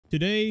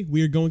Today,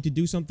 we are going to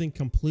do something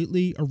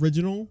completely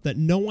original that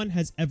no one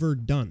has ever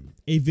done.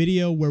 A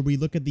video where we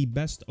look at the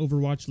best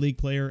Overwatch League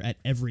player at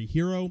every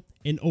hero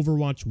in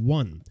Overwatch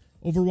 1.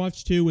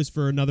 Overwatch 2 is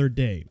for another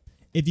day.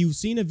 If you've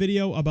seen a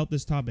video about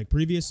this topic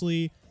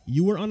previously,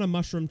 you were on a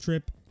mushroom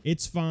trip,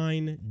 it's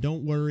fine,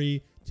 don't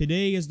worry.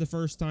 Today is the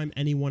first time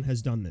anyone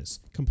has done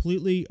this.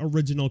 Completely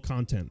original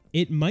content.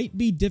 It might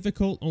be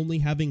difficult only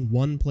having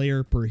one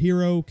player per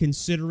hero,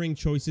 considering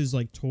choices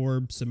like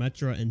Torb,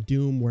 Symmetra, and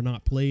Doom were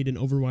not played in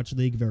Overwatch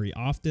League very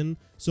often,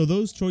 so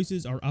those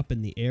choices are up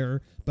in the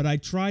air, but I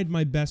tried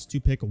my best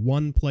to pick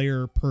one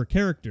player per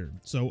character,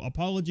 so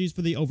apologies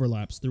for the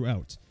overlaps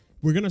throughout.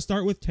 We're gonna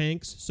start with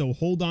tanks, so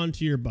hold on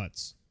to your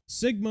butts.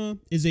 Sigma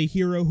is a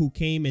hero who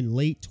came in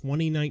late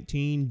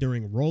 2019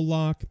 during role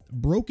lock,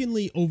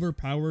 brokenly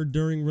overpowered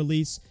during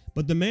release,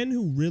 but the man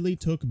who really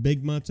took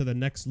Bigma to the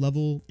next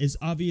level is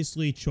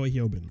obviously Choi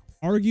Hyobin.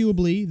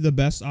 Arguably the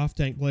best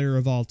off-tank player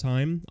of all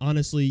time.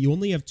 Honestly, you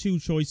only have two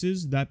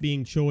choices, that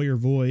being Choi or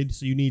Void,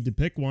 so you need to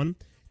pick one.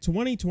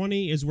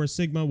 2020 is where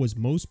Sigma was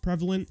most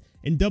prevalent,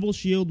 and Double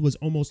Shield was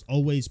almost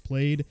always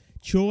played.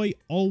 Choi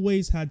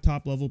always had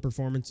top level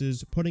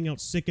performances, putting out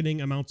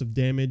sickening amounts of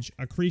damage,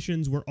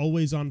 accretions were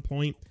always on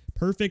point,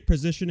 perfect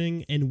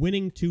positioning, and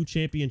winning 2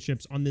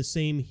 championships on the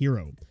same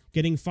hero,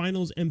 getting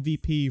finals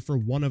MVP for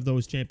one of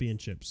those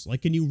championships.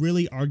 Like, can you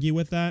really argue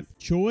with that?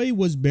 Choi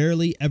was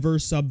barely ever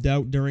subbed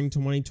out during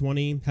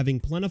 2020, having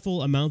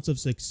plentiful amounts of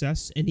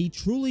success, and he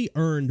truly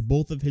earned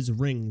both of his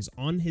rings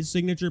on his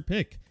signature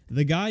pick.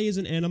 The guy is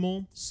an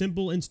animal,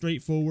 simple and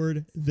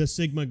straightforward, the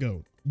Sigma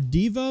GOAT.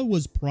 D.Va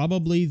was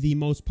probably the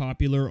most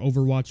popular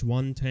Overwatch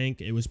 1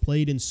 tank. It was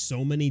played in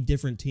so many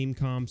different team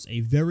comps,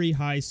 a very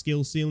high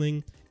skill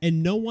ceiling,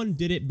 and no one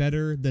did it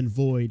better than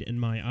Void in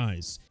my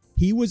eyes.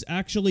 He was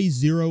actually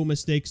zero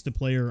mistakes to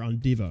player on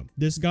D.Va.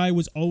 This guy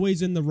was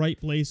always in the right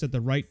place at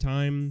the right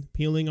time,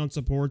 peeling on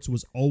supports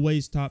was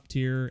always top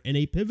tier, and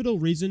a pivotal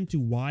reason to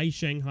why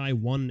Shanghai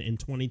won in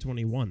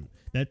 2021.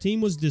 That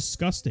team was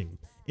disgusting.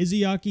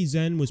 Izayaki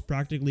Zen was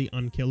practically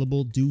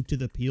unkillable due to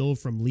the peel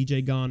from Lee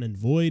Jae-gon and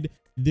Void.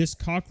 This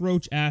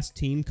cockroach-ass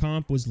team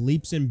comp was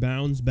leaps and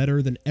bounds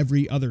better than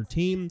every other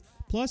team.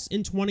 Plus,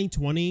 in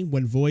 2020,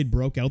 when Void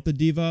broke out the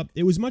D.Va,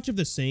 it was much of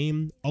the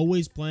same,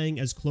 always playing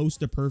as close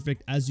to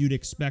perfect as you'd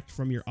expect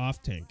from your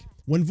off-tank.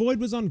 When Void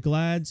was on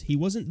Glads, he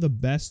wasn't the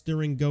best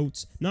during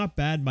GOATs, not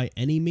bad by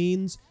any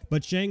means,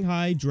 but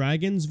Shanghai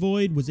Dragon's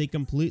Void was a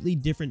completely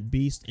different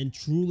beast and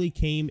truly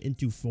came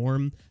into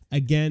form,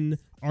 again,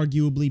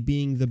 arguably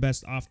being the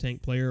best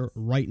off-tank player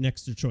right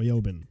next to Choi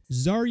Hyobin.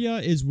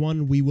 Zarya is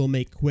one we will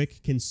make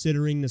quick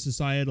considering the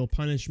societal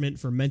punishment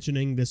for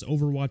mentioning this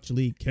Overwatch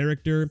League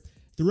character.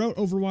 Throughout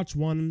Overwatch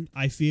 1,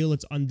 I feel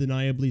it's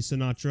undeniably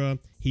Sinatra.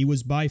 He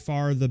was by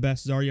far the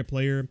best Zarya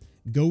player.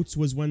 GOATs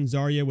was when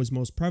Zarya was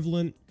most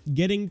prevalent.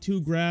 Getting 2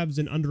 grabs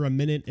in under a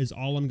minute is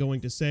all I'm going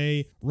to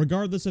say.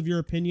 Regardless of your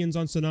opinions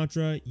on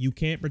Sinatra, you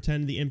can't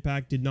pretend the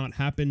impact did not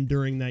happen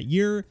during that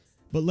year,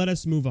 but let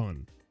us move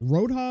on.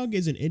 Roadhog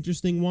is an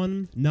interesting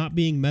one, not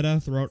being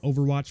meta throughout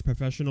Overwatch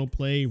professional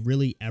play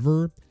really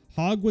ever.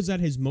 Hog was at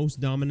his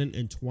most dominant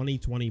in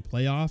 2020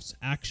 playoffs,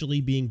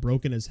 actually being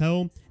broken as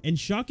hell, and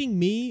shocking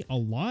me a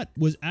lot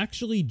was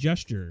actually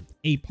Gesture,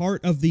 a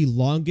part of the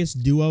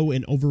longest duo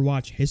in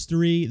Overwatch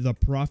history, the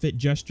Prophet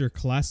Gesture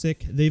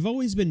Classic. They've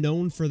always been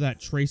known for that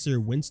Tracer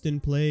Winston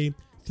play.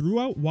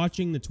 Throughout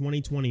watching the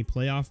 2020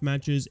 playoff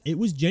matches, it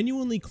was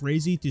genuinely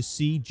crazy to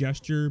see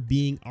Gesture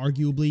being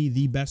arguably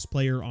the best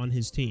player on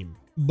his team.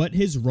 But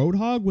his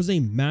Roadhog was a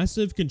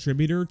massive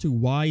contributor to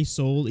why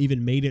Seoul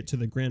even made it to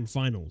the grand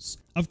finals.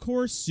 Of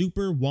course,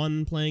 Super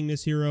won playing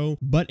this hero,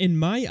 but in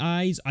my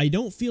eyes, I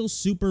don't feel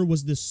Super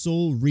was the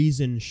sole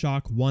reason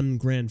Shock won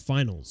grand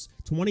finals.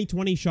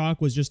 2020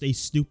 Shock was just a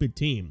stupid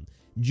team.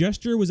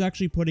 Gesture was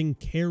actually putting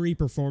carry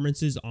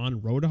performances on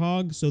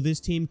Roadhog, so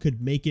this team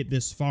could make it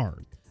this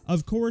far.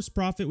 Of course,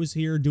 Prophet was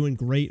here doing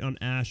great on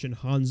Ashe and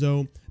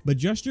Hanzo, but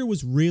Gesture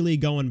was really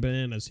going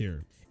bananas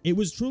here. It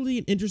was truly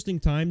an interesting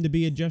time to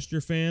be a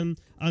Gesture fan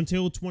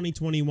until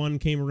 2021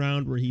 came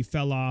around where he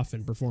fell off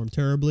and performed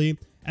terribly.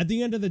 At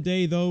the end of the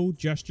day though,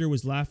 Gesture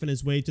was laughing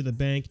his way to the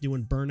bank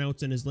doing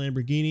burnouts in his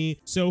Lamborghini,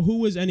 so who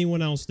was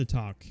anyone else to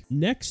talk?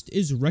 Next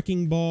is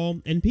Wrecking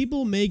Ball, and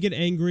people may get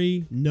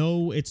angry.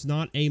 No, it's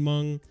not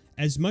Among.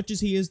 As much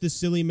as he is the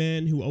silly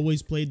man who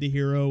always played the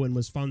hero and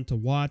was fun to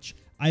watch,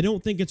 I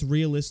don't think it's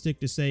realistic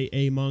to say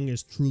Among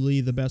is truly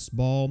the best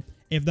Ball.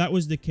 If that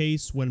was the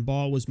case when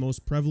Ball was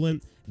most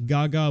prevalent,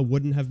 Gaga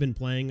wouldn't have been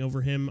playing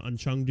over him on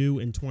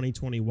Chengdu in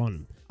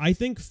 2021. I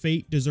think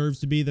Fate deserves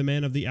to be the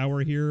man of the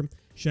hour here.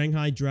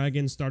 Shanghai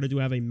Dragon started to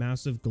have a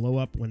massive glow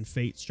up when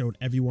Fate showed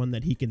everyone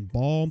that he can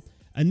ball.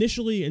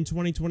 Initially in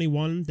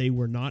 2021, they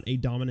were not a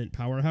dominant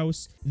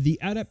powerhouse. The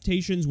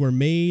adaptations were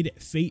made,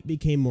 Fate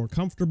became more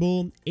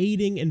comfortable,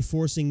 aiding and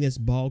forcing this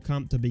ball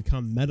comp to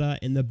become meta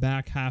in the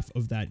back half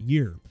of that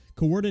year.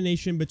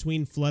 Coordination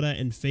between Fleta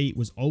and Fate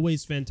was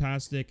always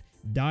fantastic.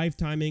 Dive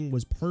timing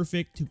was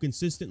perfect to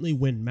consistently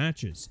win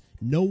matches.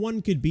 No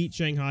one could beat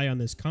Shanghai on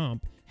this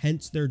comp.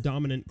 hence their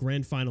dominant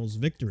Grand Finals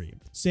victory.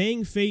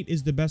 Saying Fate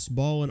is the best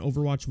ball in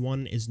Overwatch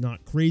 1 is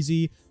not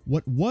crazy.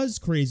 What was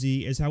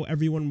crazy is how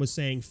everyone was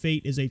saying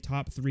Fate is a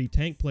top 3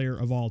 tank player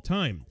of all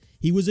time.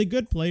 He was a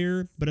good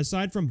player, but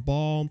aside from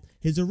ball,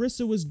 his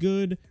Orisa was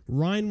good,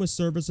 Rein was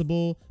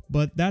serviceable,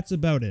 but that's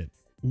about it.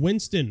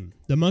 Winston,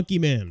 the Monkey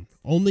Man.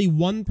 Only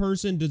one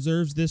person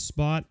deserves this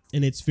spot,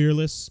 and it's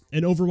Fearless.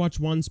 In Overwatch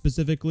 1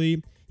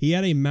 specifically, he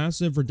had a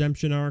massive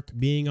redemption arc,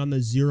 being on the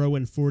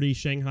 0-40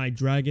 Shanghai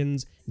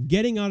Dragons,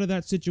 getting out of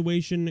that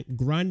situation,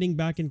 grinding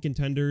back in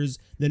contenders,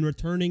 then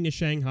returning to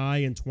Shanghai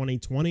in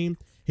 2020.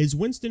 His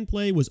Winston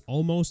play was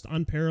almost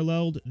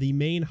unparalleled. The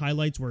main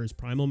highlights were his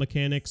primal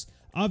mechanics.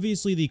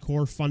 Obviously, the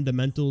core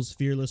fundamentals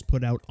Fearless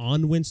put out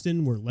on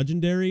Winston were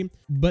legendary,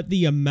 but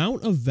the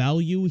amount of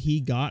value he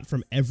got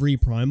from every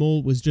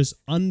primal was just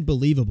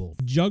unbelievable.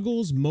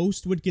 Juggles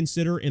most would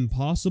consider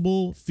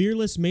impossible.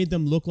 Fearless made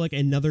them look like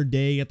another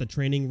day at the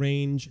training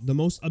range. The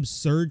most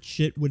absurd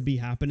shit would be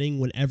happening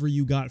whenever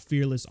you got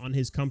Fearless on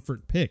his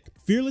comfort pick.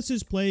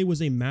 Fearless's play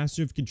was a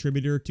massive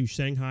contributor to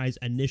Shanghai's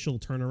initial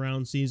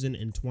turnaround season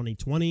in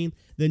 2020.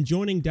 Then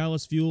joining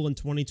Dallas Fuel in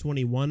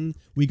 2021,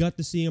 we got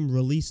to see him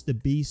release the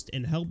beast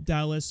and help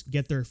Dallas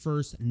get their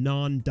first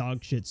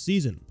non-dogshit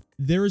season.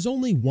 There is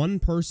only one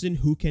person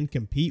who can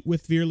compete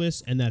with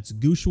Fearless, and that's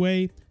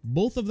Gushue.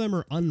 Both of them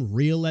are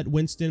unreal at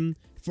Winston.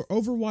 For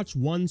Overwatch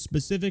 1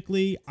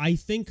 specifically, I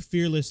think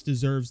Fearless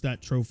deserves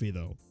that trophy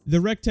though.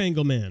 The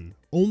Rectangle Man.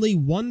 Only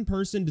one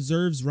person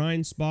deserves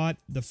Rein's spot,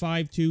 the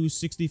 5'2",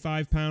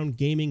 65-pound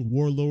gaming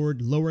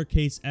warlord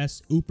lowercase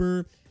s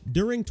Ooper.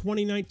 During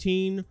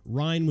 2019,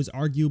 Rein was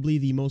arguably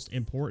the most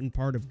important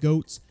part of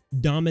GOATS,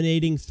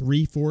 dominating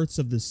 3/4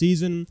 of the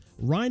season.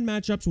 Rein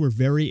matchups were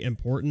very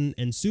important,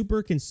 and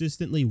Super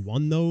consistently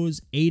won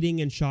those, aiding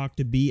in Shock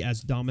to be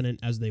as dominant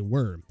as they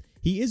were.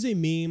 He is a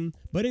meme,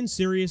 but in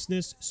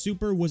seriousness,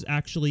 Super was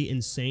actually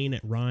insane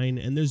at Rein,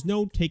 and there's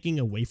no taking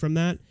away from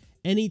that.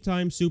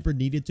 Anytime Super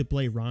needed to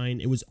play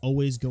Rein, it was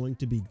always going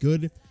to be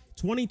good.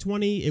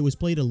 2020, it was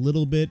played a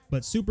little bit,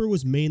 but Super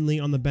was mainly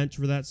on the bench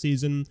for that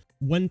season.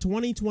 When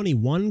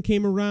 2021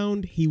 came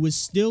around, he was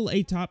still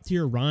a top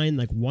tier Rein,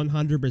 like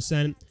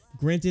 100%.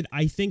 Granted,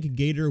 I think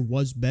Gator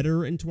was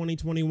better in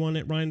 2021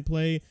 at Rein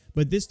play,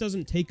 but this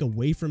doesn't take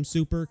away from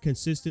Super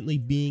consistently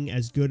being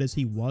as good as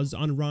he was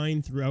on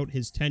Rein throughout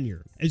his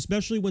tenure.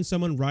 Especially when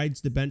someone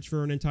rides the bench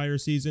for an entire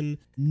season,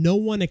 no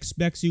one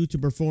expects you to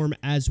perform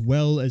as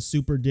well as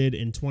Super did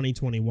in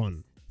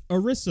 2021.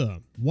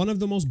 Orisa, one of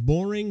the most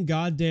boring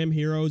goddamn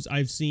heroes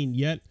I've seen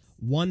yet.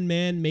 One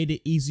man made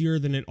it easier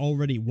than it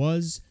already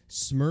was.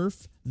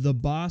 Smurf, the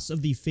boss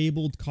of the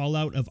fabled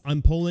callout of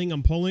I'm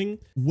pulling,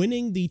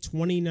 winning the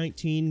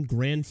 2019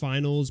 Grand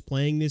Finals,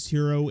 playing this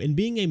hero, and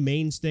being a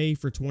mainstay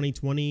for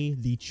 2020.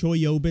 The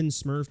Choyobin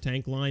Smurf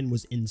tank line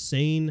was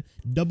insane.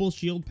 Double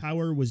shield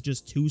power was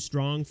just too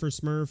strong for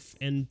Smurf,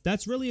 and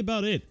that's really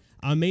about it.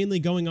 I'm mainly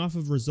going off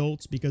of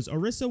results because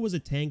Orisa was a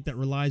tank that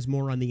relies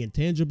more on the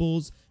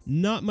intangibles.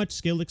 Not much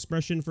skill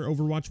expression for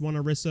Overwatch 1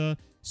 Orisa.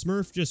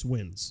 Smurf just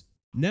wins.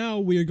 Now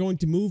we are going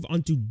to move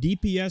on to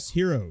DPS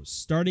heroes,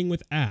 starting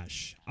with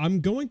Ashe.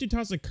 I'm going to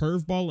toss a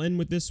curveball in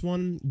with this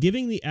one,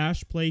 giving the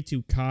Ashe play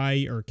to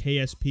Kai, or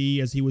KSP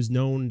as he was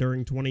known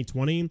during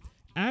 2020.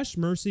 Ashe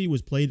Mercy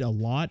was played a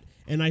lot,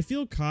 and I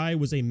feel Kai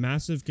was a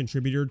massive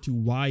contributor to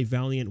why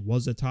Valiant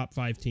was a top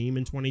 5 team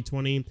in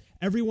 2020.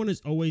 Everyone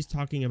is always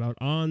talking about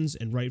Ons,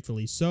 and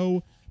rightfully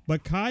so,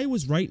 but Kai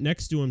was right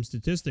next to him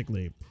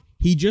statistically.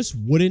 He just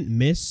wouldn't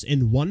miss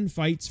and won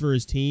fights for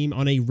his team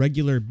on a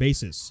regular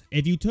basis.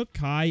 If you took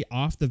Kai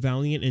off the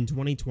Valiant in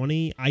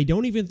 2020, I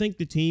don't even think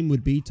the team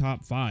would be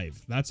top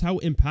 5. That's how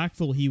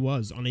impactful he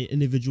was on an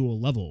individual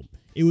level.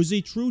 It was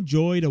a true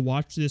joy to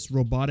watch this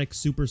robotic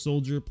super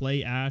soldier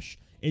play Ashe.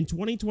 In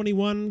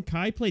 2021,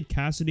 Kai played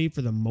Cassidy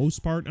for the most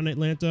part on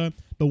Atlanta,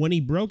 but when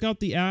he broke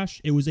out the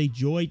Ashe, it was a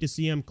joy to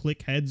see him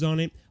click heads on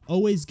it,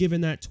 always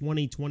given that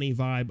 2020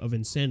 vibe of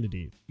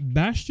insanity.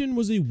 Bastion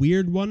was a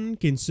weird one,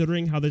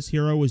 considering how this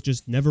hero was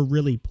just never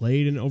really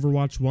played in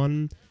Overwatch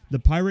 1. The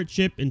pirate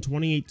ship in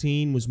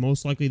 2018 was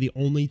most likely the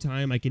only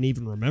time I can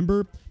even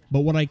remember, but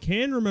what I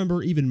can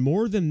remember even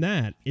more than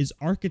that is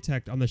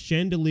Architect on the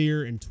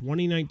Chandelier in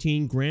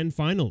 2019 Grand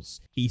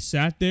Finals. He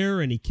sat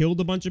there and he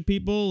killed a bunch of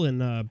people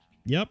and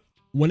yep.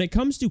 When it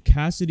comes to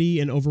Cassidy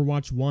in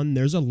Overwatch 1,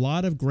 there's a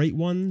lot of great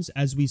ones.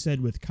 As we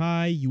said with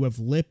Kai, you have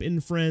Lip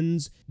in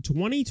Friends.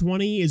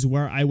 2020 is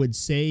where I would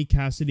say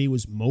Cassidy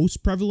was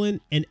most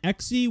prevalent, and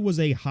Xe was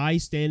a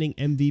high-standing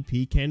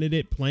MVP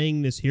candidate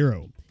playing this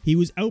hero. He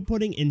was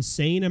outputting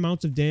insane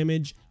amounts of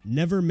damage,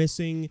 never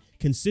missing,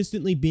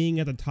 consistently being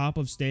at the top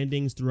of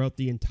standings throughout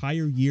the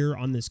entire year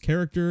on this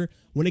character.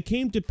 When it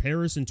came to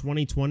Paris in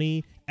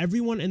 2020,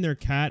 everyone and their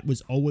cat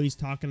was always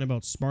talking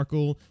about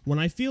Sparkle, when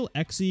I feel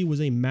Xe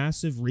was a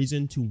massive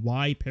reason to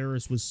why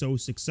Paris was so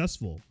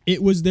successful.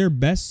 It was their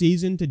best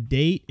season to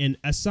date, and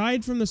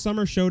aside from the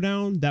Summer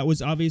Showdown, that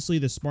was obviously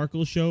the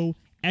Sparkle show,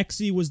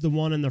 Xe was the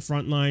one in the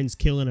front lines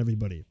killing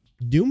everybody.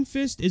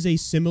 Doomfist is a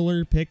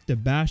similar pick to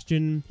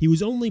Bastion. He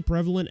was only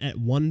prevalent at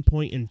one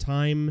point in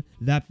time,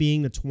 that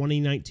being the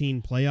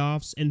 2019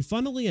 playoffs, and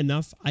funnily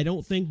enough, I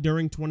don't think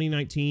during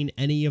 2019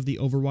 any of the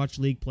Overwatch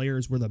League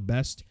players were the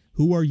best.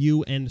 Who Are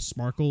You and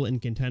Sparkle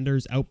and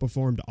Contenders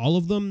outperformed all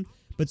of them,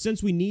 but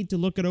since we need to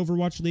look at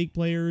Overwatch League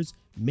players,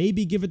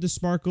 maybe give it to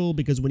Sparkle,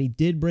 because when he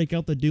did break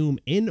out the Doom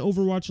in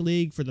Overwatch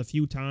League for the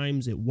few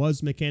times, it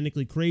was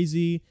mechanically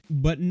crazy,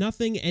 but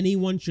nothing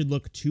anyone should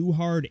look too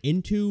hard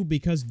into,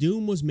 because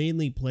Doom was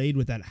mainly played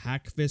with that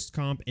Hack Fist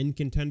comp in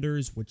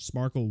Contenders, which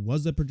Sparkle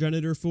was a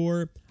progenitor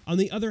for. On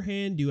the other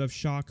hand, you have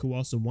Shock, who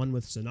also won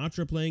with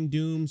Sinatra playing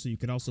Doom, so you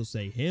could also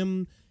say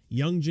him.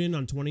 Youngjin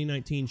on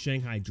 2019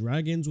 Shanghai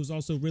Dragons was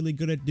also really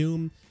good at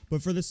Doom,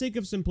 but for the sake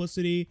of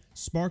simplicity,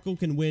 Sparkle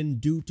can win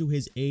due to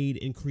his aid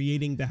in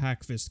creating the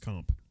Hack Fist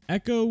comp.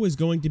 Echo is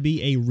going to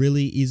be a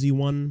really easy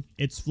one.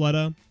 It's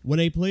Fleta.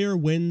 When a player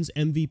wins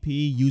MVP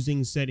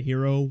using said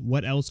hero,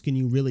 what else can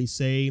you really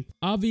say?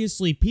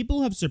 Obviously,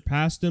 people have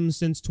surpassed him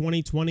since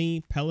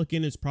 2020.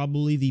 Pelican is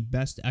probably the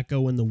best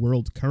Echo in the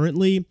world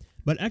currently,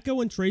 but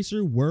Echo and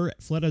Tracer were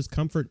Fleta's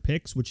comfort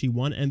picks, which he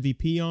won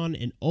MVP on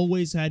and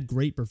always had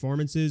great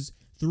performances.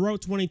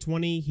 Throughout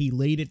 2020, he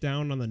laid it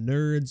down on the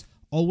nerds,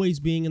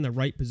 always being in the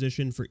right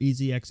position for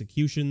easy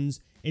executions.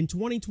 In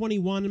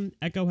 2021,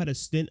 Echo had a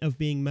stint of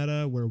being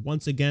meta where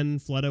once again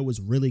Fleta was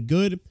really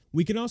good.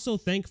 We can also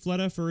thank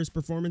Fleta for his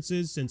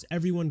performances since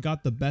everyone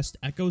got the best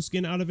Echo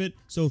skin out of it,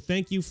 so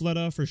thank you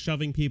Fleta for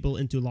shoving people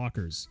into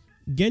lockers.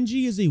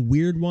 Genji is a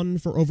weird one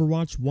for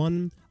Overwatch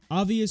 1.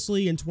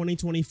 Obviously, in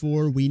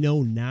 2024, we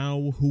know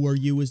now Who Are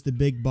You is the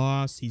big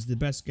boss. He's the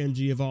best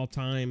Genji of all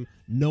time.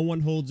 No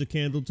one holds a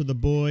candle to the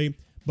boy.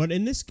 But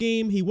in this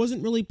game, he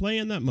wasn't really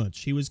playing that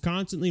much. He was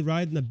constantly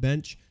riding the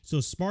bench,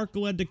 so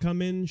Sparkle had to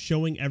come in,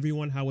 showing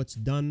everyone how it's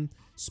done.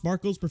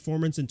 Sparkle's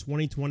performance in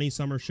 2020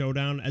 Summer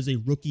Showdown as a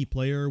rookie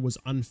player was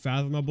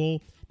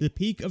unfathomable. The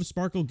peak of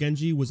Sparkle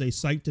Genji was a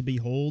sight to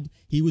behold.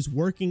 He was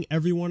working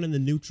everyone in the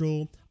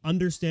neutral.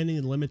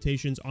 Understanding the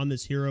limitations on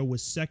this hero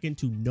was second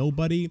to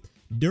nobody.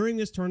 During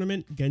this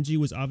tournament, Genji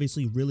was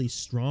obviously really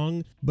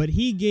strong, but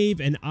he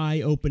gave an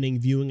eye-opening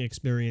viewing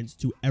experience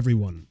to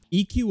everyone.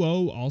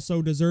 EQO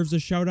also deserves a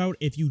shout out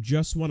if you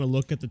just want to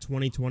look at the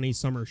 2020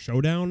 Summer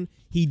Showdown.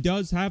 He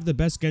does have the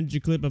best Genji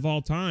clip of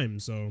all time,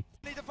 so...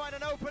 Need to find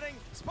an opening.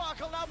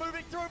 Sparkle now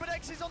moving through, but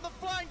X is on the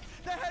flank.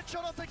 The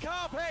headshot onto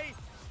Carpe.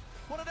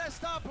 One of their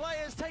star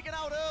players taken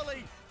out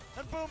early.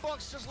 And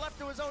Boombox just left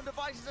to his own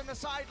devices in the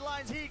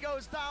sidelines. He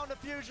goes down to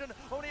Fusion.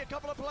 Only a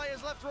couple of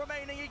players left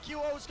remaining.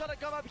 EQO's gonna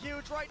come up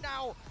huge right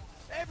now.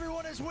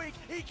 Everyone is weak.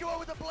 EQO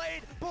with the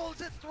blade, pulls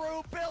it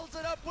through, builds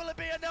it up. Will it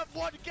be enough?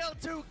 1 kill,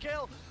 2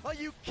 kill. Are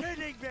you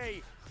kidding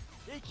me?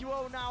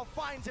 EQO now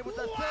finds it with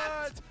the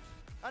third.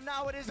 And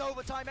now it is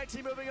overtime.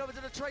 Exy moving over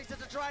to the Tracer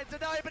to try and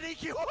deny, but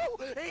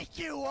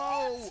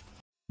EQO!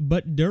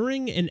 But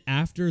during and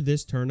after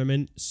this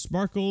tournament,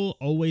 Sparkle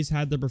always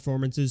had the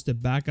performances to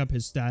back up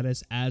his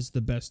status as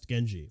the best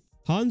Genji.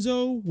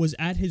 Hanzo was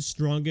at his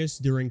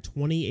strongest during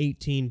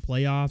 2018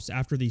 playoffs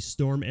after the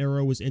Storm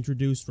Arrow was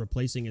introduced,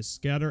 replacing his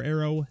Scatter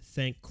Arrow,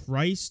 thank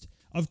Christ.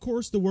 Of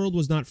course, the world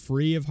was not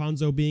free of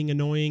Hanzo being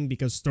annoying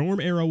because Storm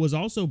Arrow was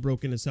also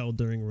broken as hell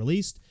during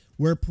release,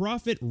 where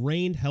Prophet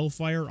rained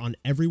hellfire on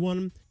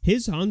everyone.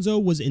 His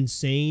Hanzo was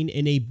insane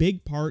and a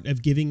big part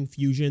of giving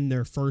Fusion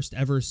their first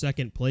ever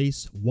second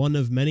place, one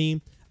of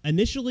many.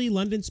 Initially,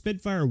 London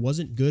Spitfire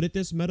wasn't good at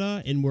this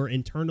meta and were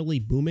internally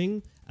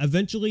booming.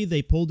 Eventually,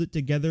 they pulled it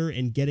together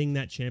and getting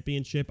that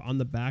championship on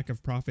the back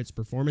of Prophet's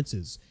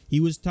performances. He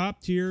was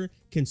top tier,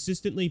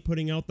 consistently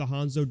putting out the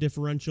Hanzo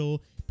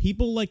differential.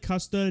 People like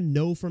Custa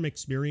know from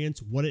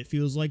experience what it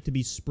feels like to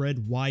be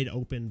spread wide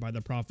open by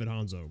the Prophet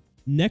Hanzo.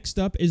 Next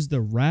up is the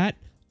Rat,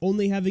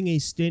 only having a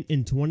stint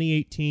in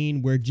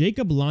 2018 where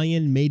Jacob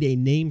Lyon made a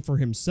name for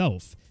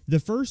himself. The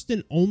first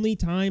and only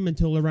time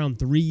until around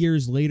 3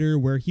 years later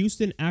where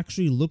Houston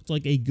actually looked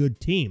like a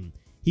good team.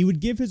 He would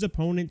give his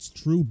opponents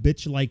true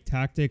bitch-like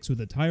tactics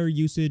with attire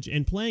usage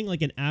and playing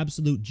like an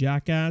absolute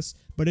jackass,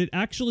 but it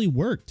actually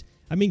worked.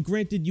 I mean,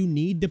 granted, you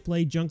need to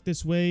play Junk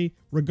this way.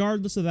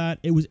 Regardless of that,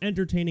 it was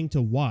entertaining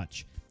to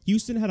watch.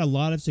 Houston had a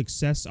lot of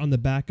success on the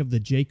back of the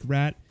Jake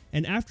Rat,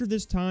 and after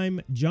this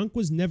time, Junk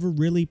was never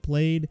really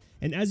played,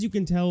 and as you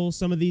can tell,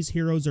 some of these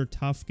heroes are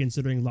tough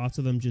considering lots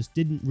of them just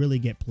didn't really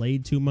get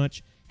played too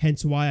much,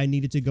 hence why I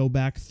needed to go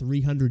back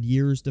 300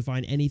 years to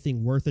find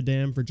anything worth a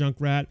damn for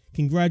Junkrat.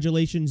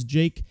 Congratulations,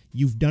 Jake,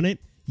 you've done it.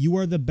 You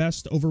are the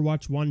best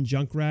Overwatch 1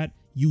 Junkrat.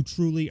 You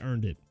truly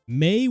earned it.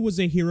 Mei was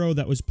a hero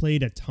that was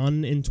played a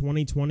ton in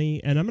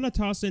 2020, and I'm going to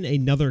toss in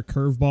another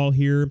curveball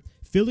here.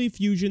 Philly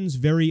Fusion's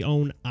very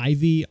own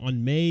Ivy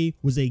on Mei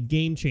was a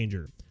game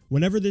changer.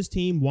 Whenever this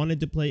team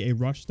wanted to play a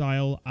rush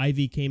style,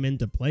 Ivy came in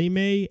to play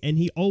Mei, and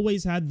he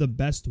always had the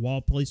best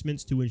wall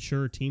placements to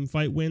ensure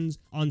teamfight wins,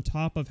 on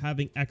top of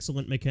having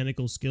excellent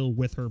mechanical skill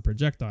with her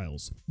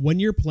projectiles. When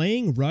you're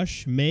playing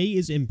rush, Mei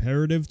is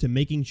imperative to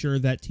making sure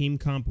that team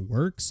comp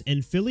works,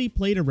 and Philly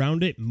played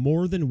around it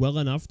more than well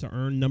enough to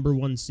earn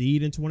 #1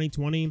 seed in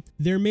 2020.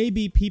 There may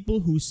be people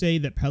who say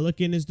that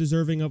Pelican is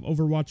deserving of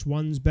Overwatch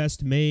 1's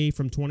best Mei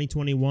from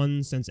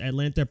 2021, since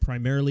Atlanta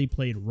primarily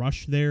played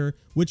rush there,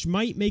 which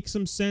might make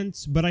some sense,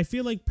 but I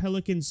feel like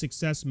Pelican's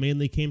success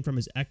mainly came from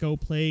his Echo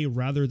play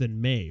rather than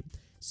Mei.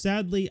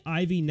 Sadly,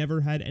 Ivy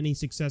never had any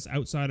success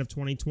outside of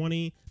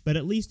 2020, but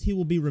at least he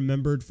will be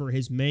remembered for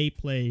his Mei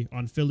play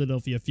on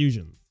Philadelphia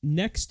Fusion.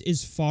 Next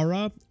is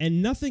Pharah,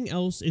 and nothing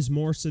else is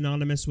more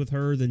synonymous with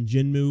her than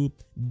Jinmu.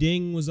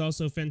 Ding was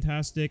also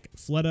fantastic,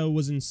 Fleta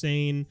was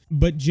insane,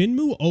 but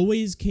Jinmu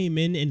always came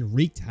in and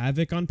wreaked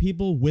havoc on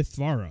people with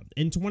Pharah.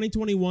 In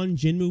 2021,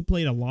 Jinmu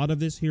played a lot of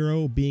this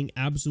hero, being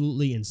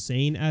absolutely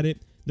insane at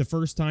it. The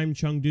first time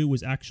Chengdu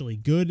was actually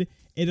good,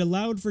 it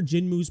allowed for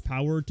Jinmu's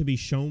power to be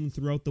shown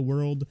throughout the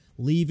world.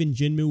 Leave and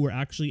Jinmu were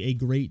actually a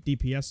great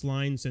DPS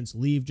line since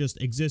Leave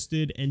just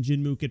existed and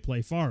Jinmu could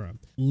play Pharah,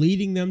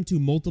 leading them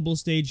to multiple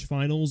stage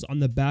finals on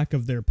the back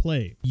of their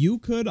play. You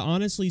could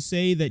honestly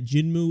say that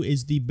Jinmu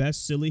is the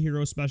best silly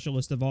hero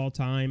specialist of all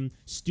time.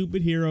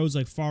 Stupid heroes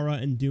like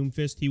Pharah and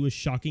Doomfist he was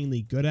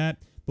shockingly good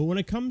at, but when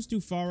it comes to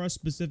Pharah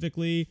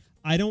specifically,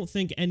 I don't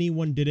think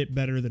anyone did it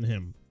better than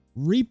him.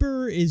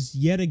 Reaper is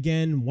yet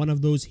again one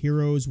of those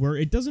heroes where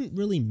it doesn't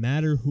really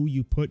matter who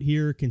you put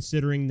here,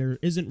 considering there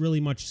isn't really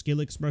much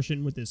skill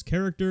expression with this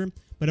character,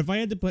 but if I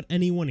had to put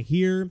anyone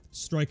here,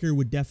 Striker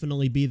would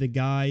definitely be the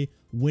guy,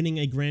 winning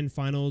a grand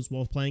finals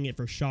while playing it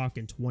for Shock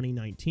in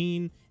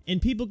 2019,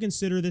 and people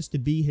consider this to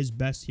be his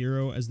best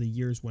hero as the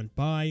years went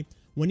by.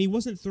 When he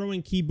wasn't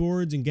throwing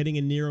keyboards and getting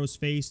in Nero's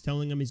face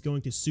telling him he's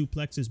going to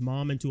suplex his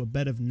mom into a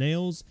bed of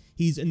nails,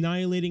 he's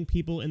annihilating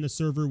people in the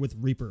server with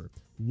Reaper.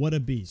 What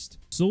a beast.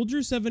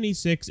 Soldier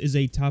 76 is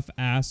a tough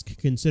ask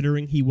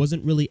considering he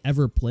wasn't really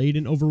ever played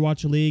in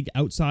Overwatch League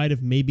outside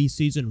of maybe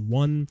Season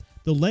 1.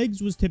 The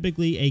legs was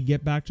typically a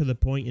get back to the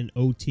point in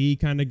OT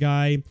kind of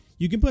guy.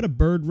 You can put a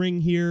bird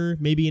ring here,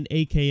 maybe an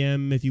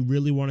AKM if you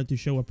really wanted to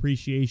show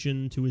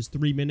appreciation to his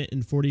 3-minute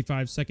and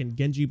 45-second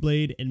Genji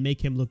blade and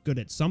make him look good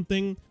at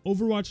something.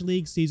 Overwatch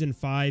League Season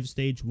 5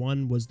 Stage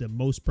 1 was the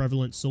most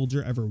prevalent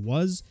soldier ever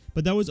was,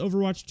 but that was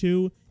Overwatch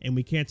 2, and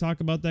we can't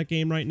talk about that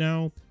game right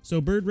now, so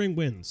bird ring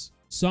wins.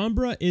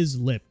 Sombra is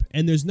Lip,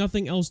 and there's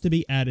nothing else to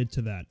be added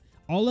to that.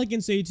 All I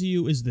can say to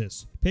you is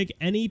this: pick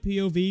any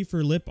POV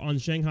for Lip on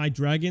Shanghai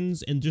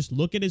Dragons and just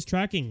look at his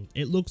tracking.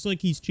 It looks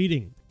like he's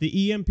cheating.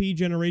 The EMP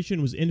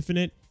generation was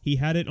infinite. He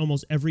had it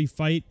almost every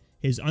fight.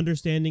 His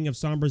understanding of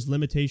Sombra's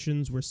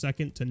limitations were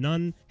second to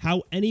none.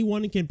 How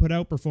anyone can put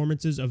out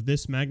performances of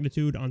this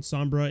magnitude on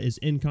Sombra is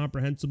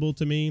incomprehensible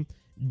to me.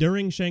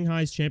 During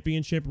Shanghai's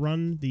championship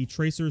run, the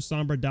Tracer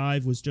Sombra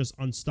dive was just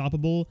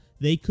unstoppable.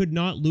 They could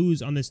not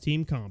lose on this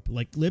team comp.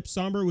 Like, Lip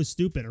Sombra was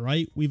stupid,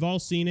 right? We've all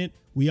seen it,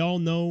 we all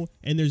know,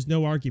 and there's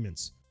no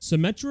arguments.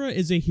 Symmetra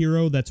is a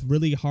hero that's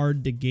really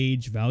hard to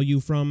gauge value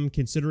from,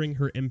 considering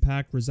her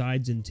impact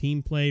resides in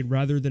team play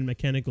rather than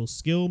mechanical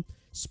skill.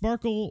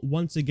 Sparkle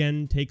once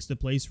again takes the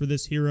place for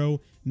this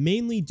hero,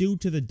 mainly due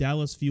to the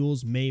Dallas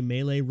Fuel's Mei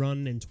Melee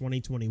run in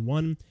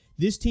 2021.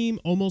 This team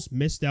almost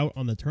missed out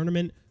on the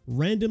tournament,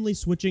 randomly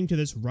switching to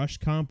this rush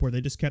comp where they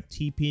just kept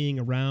TPing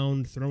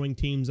around, throwing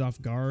teams off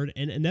guard,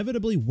 and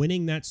inevitably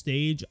winning that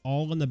stage,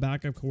 all on the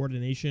back of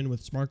coordination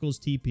with Sparkle's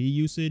TP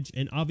usage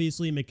and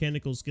obviously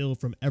mechanical skill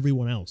from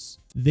everyone else.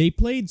 They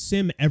played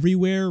Sim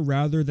everywhere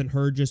rather than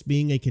her just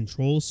being a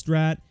control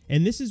strat,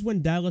 and this is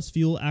when Dallas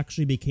Fuel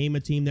actually became a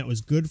team that was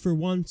good for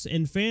once,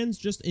 and fans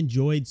just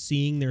enjoyed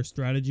seeing their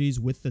strategies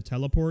with the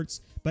teleports.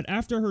 But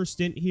after her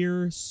stint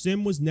here,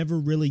 Sim was never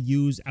really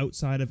used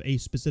outside of a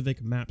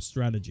specific map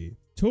strategy.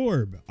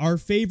 Torb, our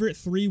favorite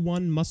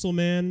 3-1 muscle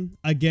man,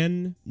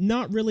 again,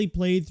 not really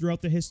played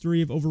throughout the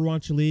history of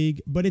Overwatch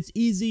League, but it's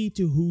easy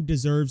to who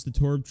deserves the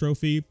Torb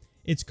trophy.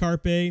 It's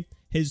Carpe.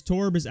 His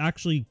Torb is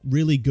actually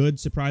really good,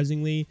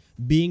 surprisingly,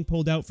 being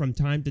pulled out from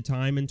time to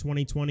time in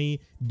 2020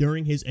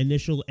 during his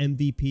initial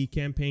MVP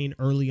campaign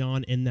early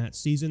on in that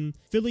season.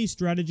 Philly's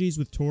strategies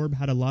with Torb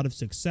had a lot of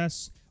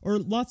success, or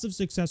lots of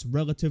success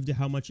relative to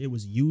how much it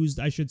was used,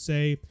 I should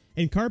say.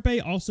 And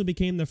Carpe also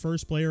became the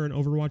first player in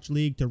Overwatch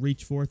League to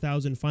reach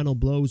 4,000 final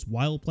blows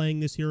while playing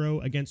this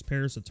hero against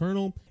Paris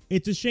Eternal.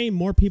 It's a shame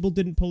more people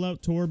didn't pull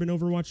out Torb in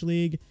Overwatch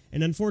League,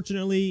 and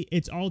unfortunately,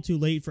 it's all too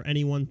late for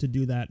anyone to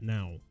do that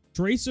now.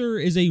 Tracer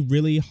is a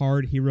really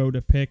hard hero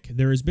to pick.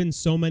 There has been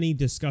so many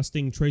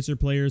disgusting Tracer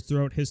players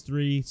throughout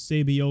history: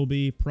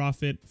 Sabiobi,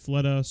 Prophet,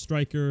 Fleta,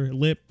 Striker,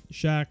 Lip,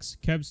 Shax,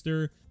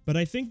 Kevster, but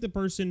I think the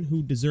person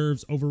who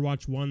deserves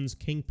Overwatch 1's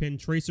Kingpin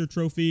Tracer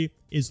trophy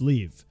is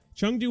Leave.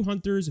 Chengdu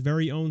Hunter's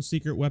very own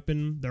secret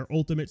weapon, their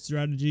ultimate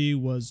strategy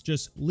was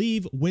just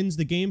Leave wins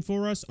the game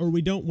for us or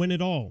we don't win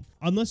at all.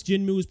 Unless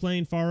Jinmu was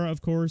playing Pharah,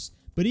 of course,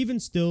 but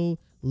even still,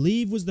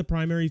 Leave was the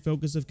primary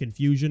focus of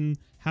confusion.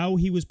 How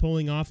he was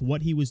pulling off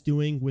what he was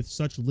doing with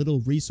such little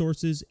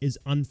resources is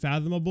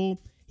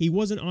unfathomable. He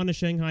wasn't on a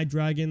Shanghai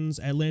Dragons,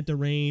 Atlanta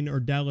Reign, or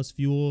Dallas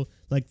Fuel.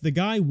 Like, the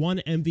guy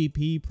won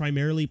MVP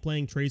primarily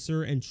playing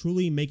Tracer and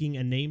truly making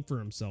a name for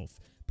himself,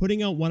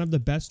 putting out one of the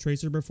best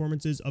Tracer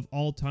performances of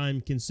all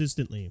time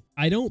consistently.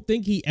 I don't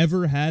think he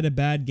ever had a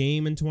bad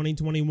game in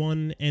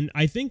 2021, and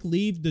I think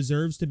Leave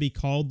deserves to be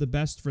called the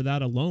best for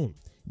that alone.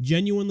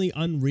 Genuinely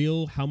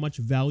unreal how much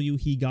value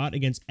he got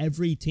against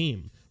every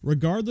team.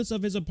 Regardless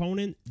of his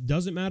opponent,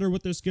 doesn't matter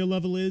what their skill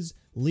level is,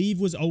 Leave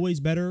was always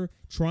better,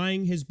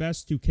 trying his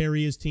best to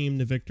carry his team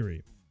to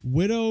victory.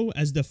 Widow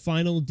as the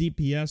final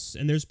DPS,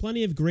 and there's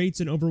plenty of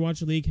greats in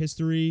Overwatch League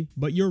history,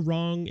 but you're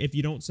wrong if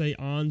you don't say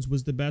Ons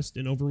was the best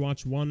in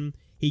Overwatch 1.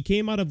 He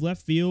came out of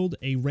left field,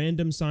 a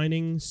random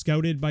signing,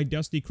 scouted by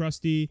Dusty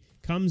Krusty,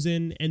 comes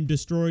in and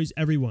destroys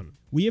everyone.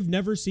 We have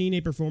never seen a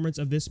performance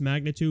of this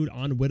magnitude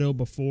on Widow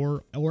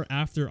before or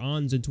after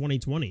Ons in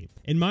 2020.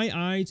 In my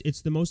eyes,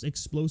 it's the most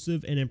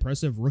explosive and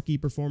impressive rookie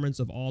performance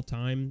of all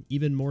time,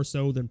 even more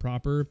so than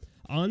Proper.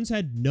 Ons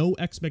had no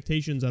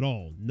expectations at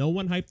all. No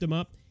one hyped him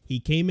up. He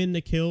came in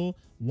to kill,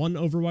 won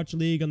Overwatch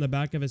League on the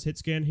back of his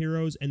hitscan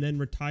heroes, and then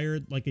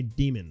retired like a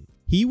demon.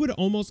 He would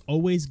almost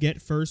always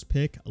get first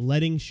pick,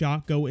 letting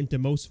Shock go into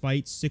most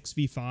fights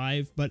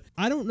 6v5, but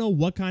I don't know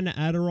what kind of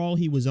Adderall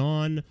he was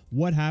on,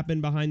 what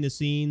happened behind the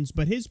scenes,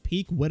 but his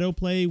peak Widow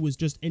play was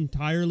just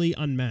entirely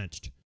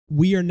unmatched.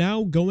 We are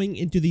now going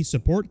into the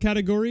support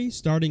category,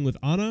 starting with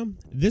Ana.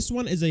 This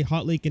one is a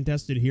hotly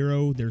contested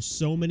hero. There's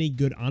so many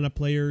good Ana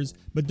players,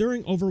 but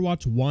during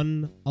Overwatch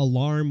 1,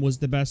 Alarm was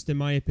the best in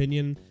my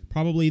opinion.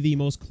 Probably the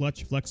most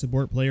clutch flex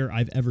support player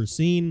I've ever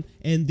seen,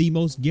 and the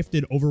most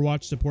gifted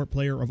Overwatch support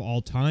player of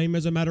all time,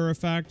 as a matter of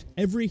fact.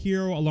 Every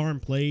hero Alarm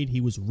played, he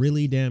was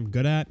really damn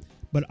good at,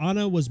 but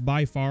Ana was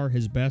by far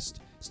his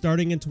best.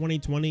 Starting in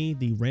 2020,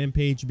 the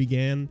Rampage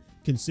began,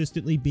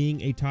 consistently being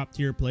a top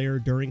tier player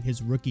during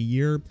his rookie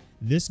year.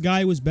 This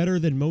guy was better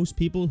than most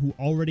people who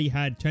already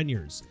had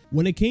tenures.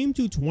 When it came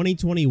to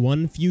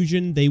 2021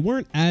 Fusion, they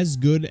weren't as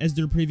good as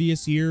their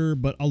previous year,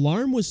 but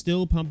Alarm was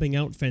still pumping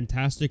out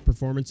fantastic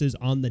performances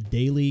on the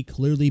daily,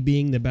 clearly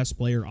being the best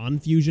player on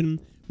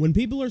Fusion. When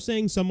people are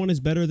saying someone is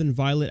better than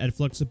Violet at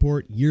Flex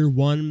Support year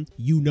one,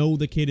 you know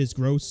the kid is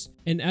gross.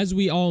 And as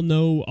we all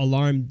know,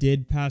 Alarm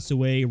did pass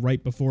away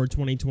right before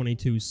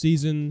 2022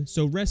 season,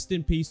 so rest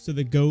in peace to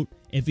the GOAT.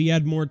 If he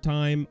had more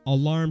time,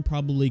 Alarm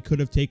probably could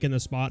have taken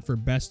the spot for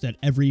best at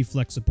every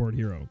Flex Support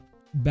hero.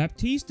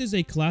 Baptiste is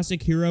a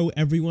classic hero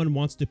everyone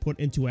wants to put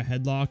into a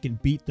headlock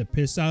and beat the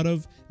piss out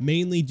of,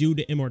 mainly due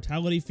to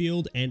Immortality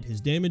Field and his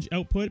damage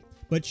output,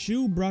 but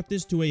Shu brought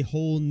this to a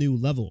whole new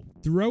level.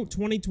 Throughout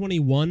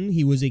 2021,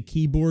 he was a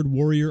keyboard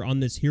warrior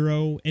on this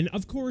hero, and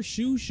of course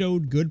Shu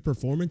showed good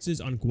performances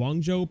on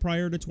Guangzhou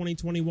prior to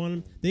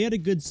 2021. They had a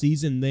good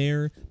season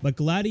there, but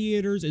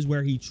Gladiators is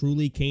where he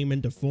truly came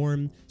into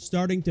form,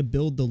 starting to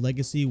build the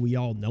legacy we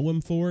all know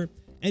him for.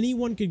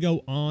 Anyone could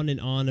go on and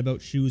on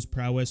about Shu's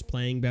prowess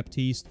playing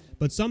Baptiste,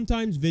 but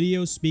sometimes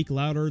videos speak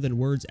louder than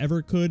words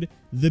ever could.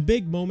 The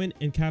big moment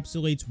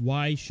encapsulates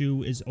why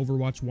Shu is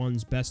Overwatch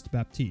 1's best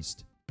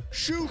Baptiste.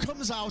 Shu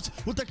comes out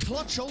with the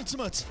clutch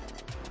ultimate,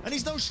 and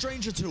he's no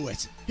stranger to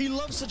it. He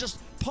loves to just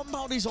pump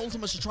out these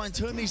ultimates to try and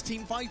turn these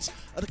team fights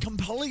at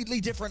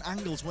completely different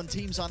angles when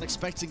teams aren't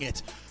expecting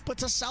it, but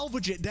to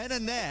salvage it then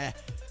and there,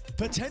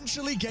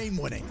 potentially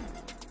game-winning.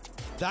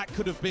 That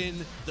could have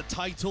been the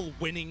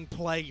title-winning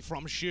play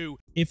from Shu.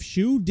 If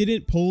Shu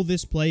didn't pull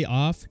this play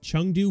off,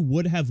 Chengdu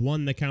would have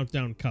won the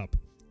Countdown Cup.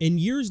 And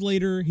years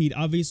later, he'd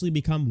obviously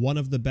become one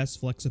of the best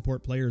flex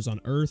support players on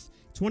Earth.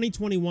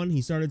 2021,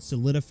 he started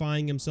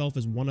solidifying himself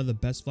as one of the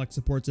best flex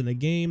supports in the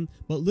game,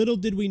 but little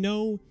did we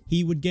know,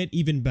 he would get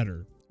even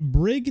better.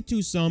 Brig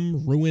to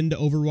some ruined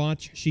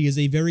Overwatch. She is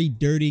a very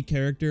dirty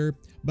character,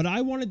 but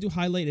I wanted to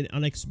highlight an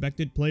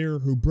unexpected player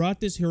who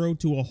brought this hero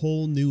to a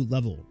whole new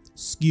level.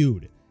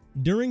 Skewed.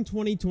 During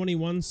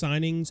 2021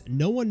 signings,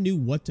 no one knew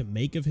what to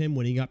make of him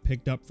when he got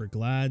picked up for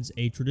Glads,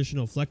 a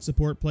traditional flex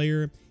support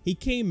player. He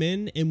came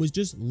in and was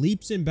just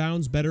leaps and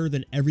bounds better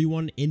than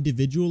everyone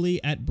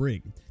individually at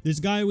Brig. This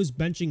guy was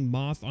benching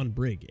Moth on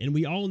Brig, and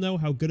we all know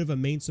how good of a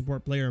main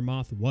support player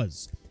Moth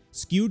was.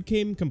 Skewed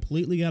came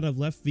completely out of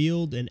left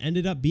field and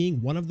ended up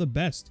being one of the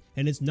best,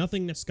 and it's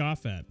nothing to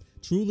scoff at.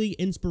 Truly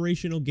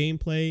inspirational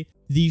gameplay.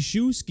 The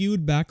Shu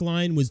Skewed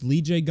backline was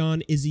Lee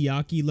Jae-gon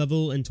Izayaki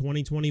level in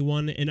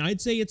 2021, and I'd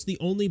say it's the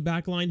only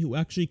backline who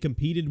actually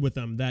competed with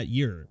them that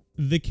year.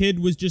 The kid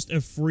was just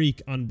a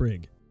freak on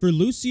Brig. For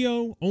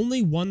Lucio,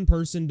 only one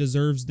person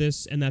deserves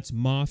this, and that's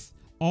Moth.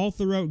 All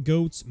throughout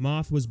GOATs,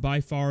 Moth was by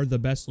far the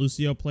best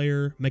Lucio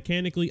player,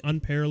 mechanically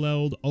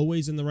unparalleled,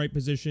 always in the right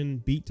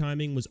position, beat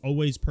timing was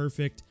always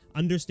perfect,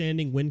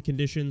 understanding win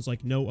conditions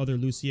like no other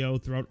Lucio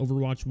throughout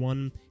Overwatch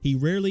 1. He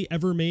rarely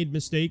ever made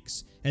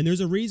mistakes, and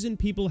there's a reason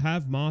people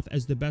have Moth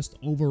as the best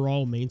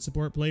overall main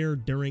support player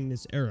during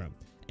this era.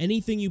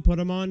 Anything you put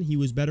him on, he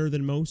was better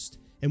than most,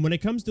 And when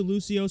it comes to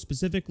Lucio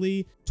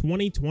specifically,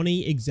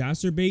 2020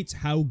 exacerbates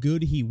how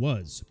good he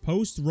was.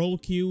 Post role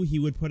queue, he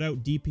would put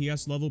out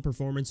DPS level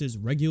performances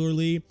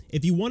regularly.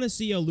 If you want to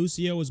see how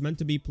Lucio is meant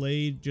to be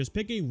played, just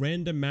pick a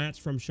random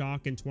match from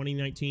Shock in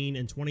 2019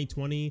 and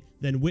 2020,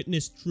 then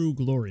witness true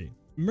glory.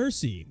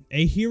 Mercy,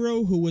 a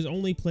hero who was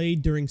only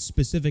played during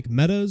specific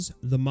metas,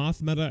 the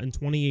Moth meta in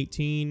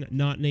 2018,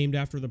 not named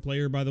after the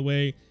player by the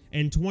way,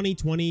 and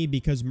 2020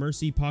 because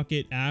Mercy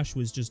Pocket Ashe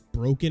was just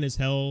broken as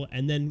hell,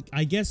 and then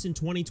I guess in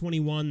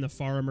 2021 the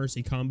Pharah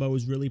Mercy combo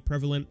was really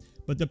prevalent,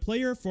 but the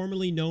player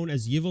formerly known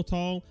as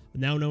Yveltal,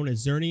 now known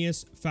as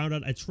Xerneas, found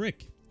out a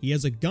trick. He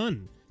has a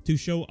gun to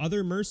show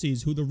other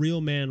Mercies who the real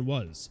man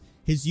was.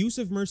 His use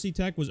of Mercy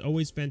tech was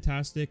always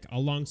fantastic,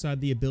 alongside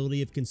the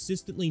ability of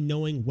consistently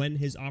knowing when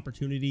his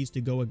opportunities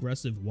to go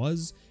aggressive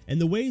was,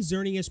 and the way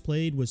Xerneas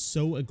played was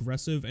so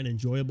aggressive and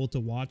enjoyable to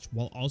watch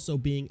while also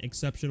being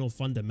exceptional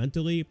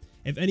fundamentally.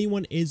 If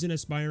anyone is an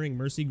aspiring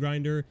Mercy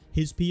grinder,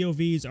 his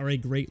POVs are a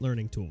great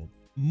learning tool.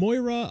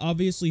 Moira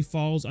obviously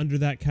falls under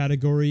that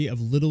category of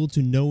little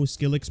to no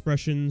skill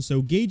expression,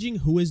 so gauging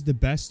who is the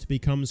best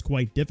becomes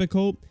quite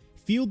difficult.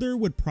 Fielder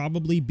would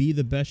probably be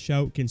the best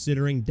shout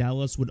considering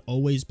Dallas would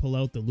always pull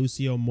out the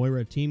Lucio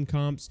Moira team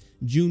comps.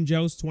 June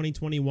Joust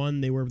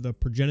 2021, they were the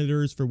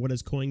progenitors for what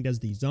is coined as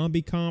the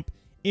zombie comp.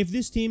 If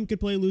this team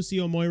could play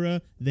Lucio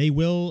Moira, they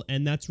will,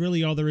 and that's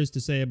really all there is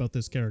to say about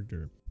this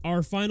character.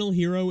 Our final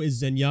hero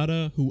is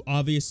Zenyatta, who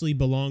obviously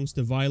belongs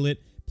to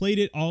Violet. Played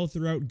it all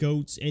throughout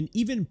GOATS, and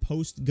even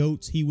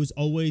post-GOATS, he was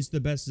always the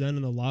best Zen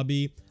in the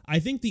lobby. I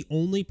think the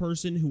only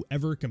person who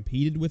ever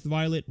competed with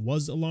Violet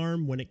was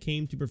Alarm when it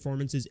came to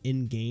performances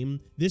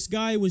in-game. This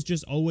guy was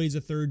just always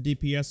a third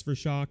DPS for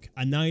Shock,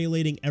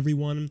 annihilating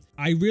everyone.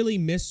 I really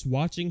miss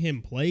watching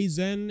him play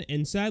Zen,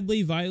 and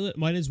sadly, Violet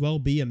might as well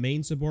be a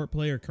main support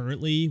player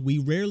currently. We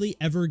rarely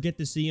ever get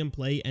to see him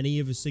play any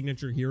of his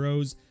signature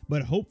heroes,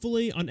 but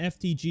hopefully on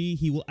FTG,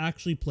 he will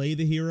actually play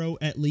the hero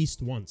at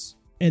least once.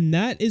 And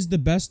that is the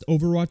best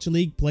Overwatch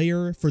League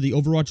player for the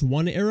Overwatch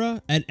 1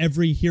 era at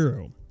every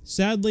hero.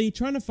 Sadly,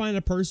 trying to find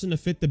a person to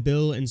fit the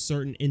bill in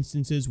certain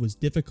instances was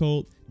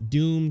difficult.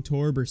 Doom,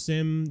 Torb, or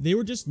Sim, they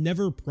were just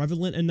never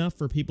prevalent enough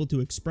for people to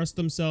express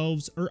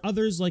themselves, or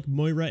others like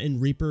Moira and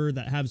Reaper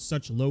that have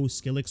such low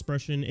skill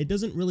expression, it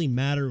doesn't really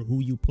matter who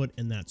you put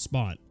in that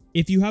spot.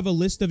 If you have a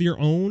list of your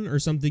own or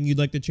something you'd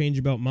like to change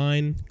about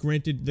mine,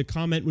 granted the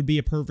comment would be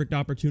a perfect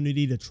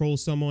opportunity to troll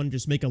someone,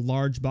 just make a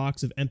large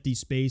box of empty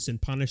space and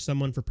punish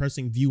someone for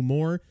pressing view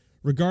more.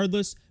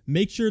 Regardless,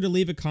 make sure to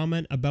leave a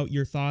comment about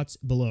your thoughts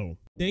below.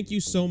 Thank you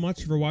so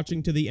much for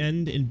watching to the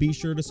end, and be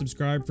sure to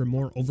subscribe for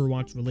more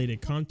Overwatch related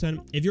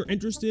content. If you're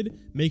interested,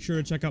 make sure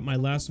to check out my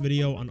last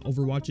video on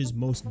Overwatch's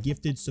most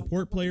gifted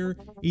support player.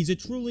 He's a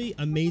truly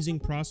amazing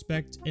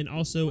prospect and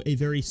also a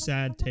very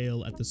sad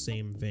tale at the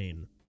same vein.